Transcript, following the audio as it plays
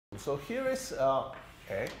So here is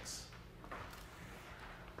x,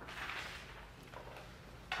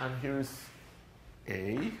 and here is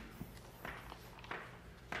a,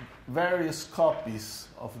 various copies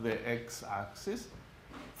of the x-axis.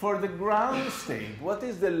 For the ground state, what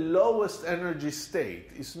is the lowest energy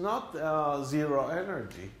state? It's not zero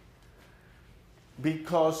energy,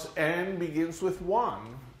 because n begins with 1.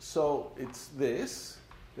 So it's this.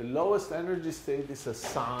 The lowest energy state is a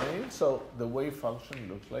sine, so the wave function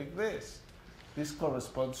looks like this. This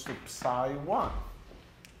corresponds to psi 1.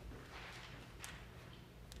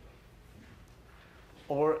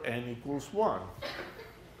 Or n equals 1.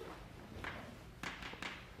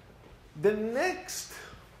 The next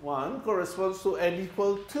one corresponds to n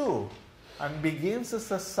equal 2 and begins as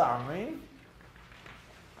a sine,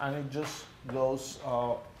 and it just goes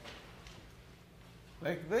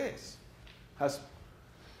like this.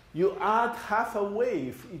 You add half a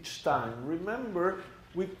wave each time. Remember,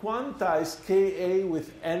 we quantize Ka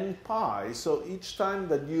with n pi, so each time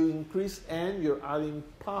that you increase n, you're adding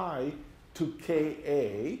pi to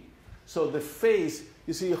Ka. So the phase,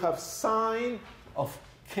 you see, you have sine of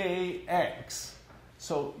Kx.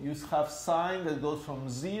 So you have sine that goes from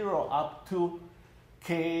 0 up to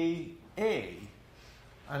Ka.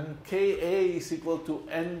 And Ka is equal to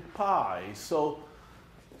n pi. So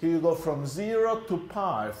here you go from 0 to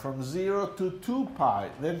pi, from 0 to 2 pi,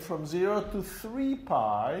 then from 0 to 3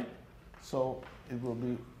 pi. So it will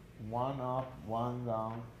be 1 up, 1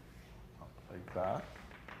 down, up like that.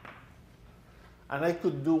 And I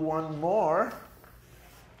could do one more.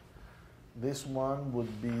 This one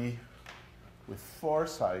would be with 4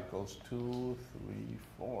 cycles, 2, 3,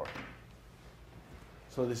 4.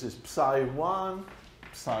 So this is psi 1,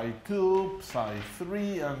 psi 2, psi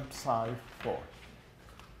 3, and psi 4.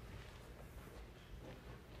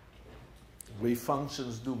 Wave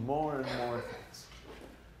functions do more and more things.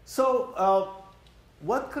 So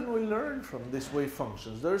what can we learn from these wave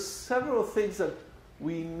functions? There's several things that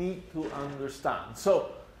we need to understand.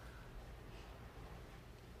 So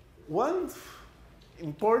one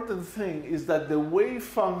important thing is that the wave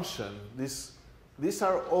function, these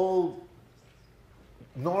are all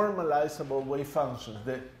normalizable wave functions.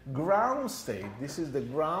 The ground state, this is the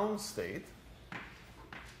ground state,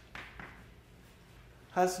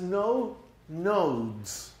 has no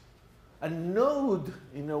nodes. A node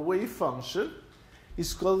in a wave function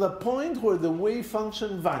is called a point where the wave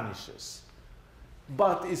function vanishes.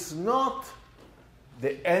 But it's not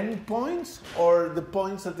the end points or the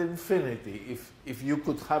points at infinity, if you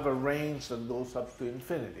could have a range that goes up to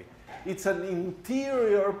infinity. It's an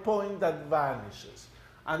interior point that vanishes.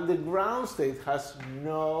 And the ground state has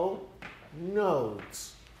no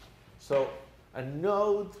nodes. So a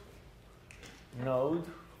node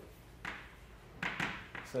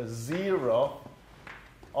is a zero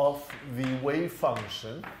of the wave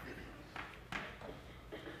function,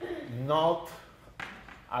 not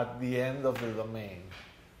at the end of the domain.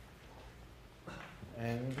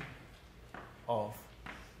 End of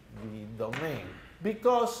the domain.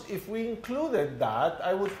 Because if we included that,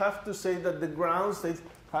 I would have to say that the ground state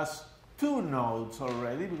has 2 nodes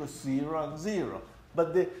already, because 0 and 0.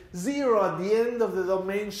 But the 0 at the end of the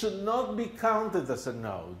domain should not be counted as a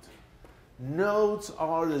node. Nodes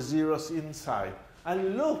are the zeros inside.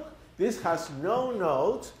 And look, this has no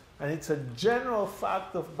nodes, and it's a general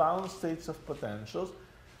fact of bound states of potentials.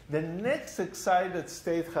 The next excited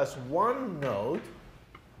state has 1 node.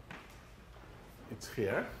 It's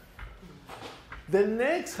here. The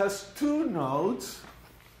next has 2 nodes.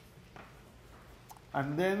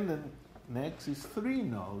 And then the next is 3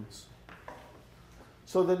 nodes.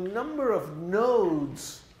 So the number of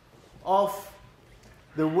nodes of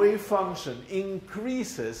the wave function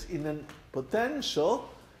increases in a potential.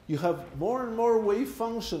 You have more and more wave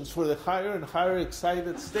functions for the higher and higher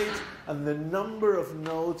excited states, and the number of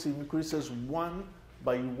nodes increases 1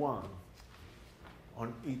 by 1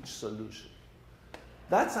 on each solution.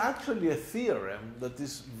 That's actually a theorem that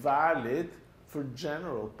is valid for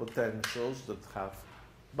general potentials that have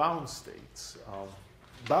bound states.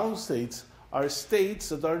 Bound states are states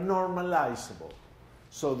that are normalizable.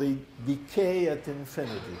 So they decay at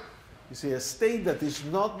infinity. You see, a state that is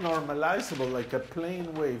not normalizable, like a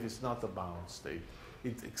plane wave, is not a bound state.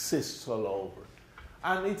 It exists all over.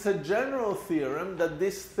 And it's a general theorem that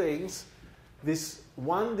these things, these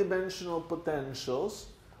one-dimensional potentials,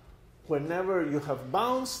 whenever you have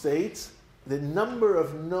bound states, the number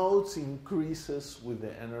of nodes increases with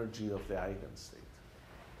the energy of the eigenstate.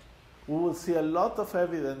 We will see a lot of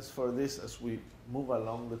evidence for this as we move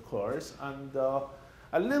along the course, and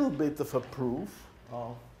a little bit of a proof,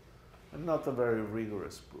 and not a very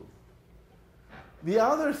rigorous proof. The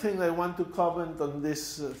other thing I want to comment on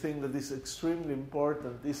this thing that is extremely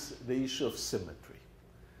important is the issue of symmetry.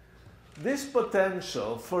 This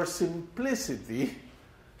potential, for simplicity,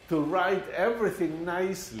 to write everything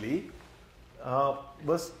nicely,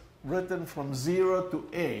 was written from 0 to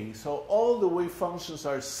a. So all the wave functions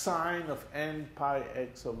are sine of n pi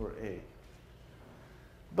x over a.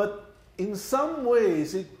 But in some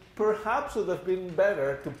ways, it perhaps would have been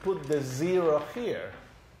better to put the 0 here.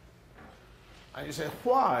 And you say,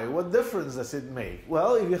 why? What difference does it make?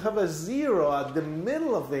 Well, if you have a 0 at the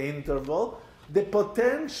middle of the interval, the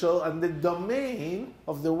potential and the domain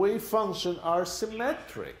of the wave function are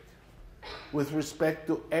symmetric with respect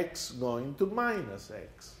to x going to minus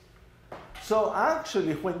x. So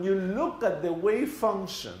actually, when you look at the wave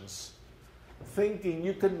functions, thinking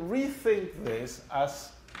you can rethink this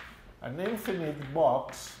as an infinite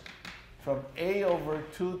box from a over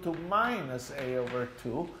 2 to minus a over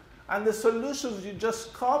 2, and the solutions, you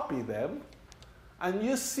just copy them, and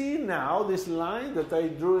you see now this line that I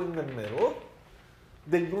drew in the middle.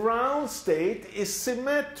 The ground state is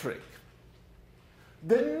symmetric.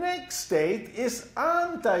 The next state is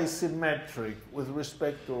anti-symmetric with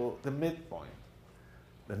respect to the midpoint.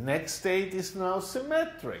 The next state is now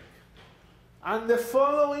symmetric. And the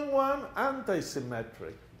following one,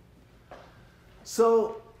 anti-symmetric.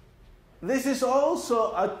 So this is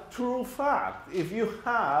also a true fact. If you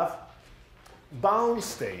have bound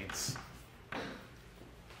states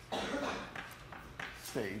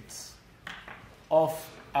of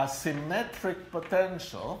a symmetric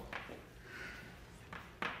potential,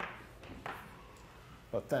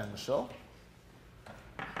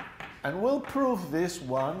 and we'll prove this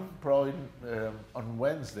one probably on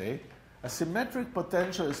Wednesday. A symmetric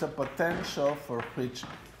potential is a potential for which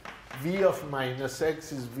v of minus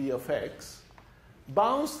x is v of x.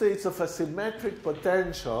 Bound states of a symmetric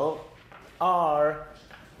potential are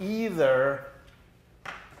either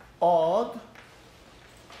odd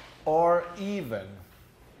or even.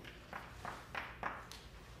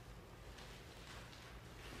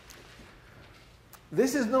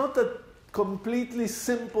 This is not a completely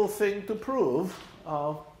simple thing to prove.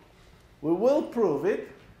 We will prove it,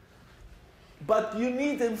 but you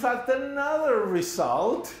need, in fact, another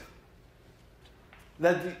result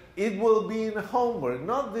that it will be in homework.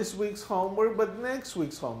 Not this week's homework, but next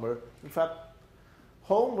week's homework. In fact,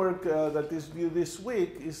 homework that is due this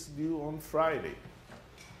week is due on Friday.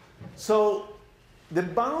 So the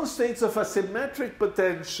bound states of a symmetric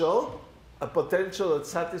potential, a potential that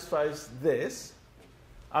satisfies this,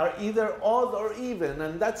 are either odd or even,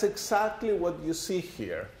 and that's exactly what you see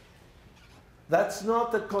here. That's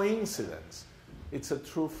not a coincidence. It's a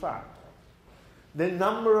true fact. The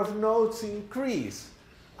number of nodes increase.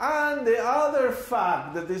 And the other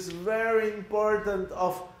fact that is very important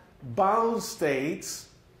of bound states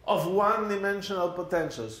of one-dimensional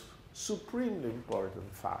potentials, supremely important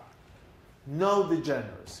fact, no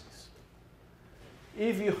degeneracies.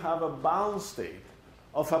 If you have a bound state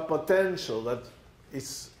of a potential that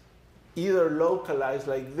is either localized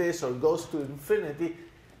like this or goes to infinity,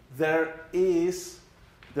 there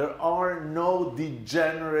are no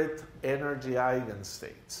degenerate energy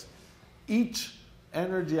eigenstates. Each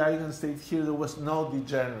energy eigenstate here, there was no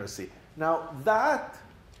degeneracy. Now that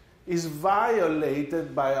is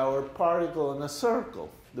violated by our particle in a circle.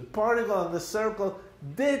 The particle in the circle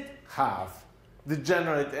did have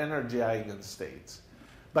degenerate energy eigenstates.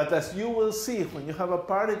 But as you will see, when you have a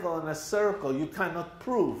particle in a circle, you cannot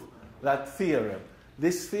prove that theorem.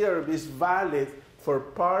 This theorem is valid for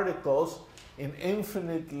particles in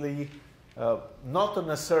infinitely, not on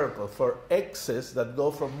a circle, for x's that go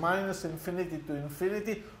from minus infinity to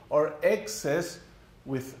infinity, or x's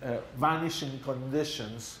with vanishing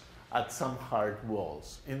conditions at some hard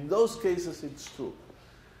walls. In those cases, it's true.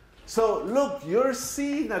 So look, you're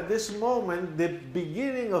seeing at this moment the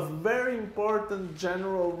beginning of very important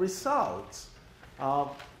general results.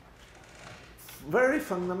 Very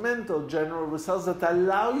fundamental general results that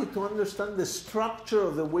allow you to understand the structure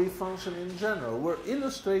of the wave function in general. We're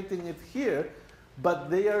illustrating it here, but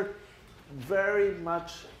they are very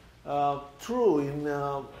much true in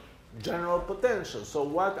general potential. So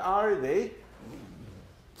what are they?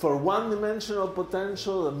 For one-dimensional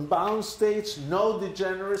potential and bound states, no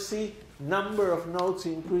degeneracy, number of nodes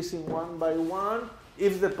increasing one by one.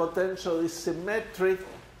 If the potential is symmetric,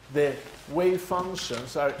 the wave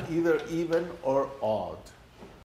functions are either even or odd.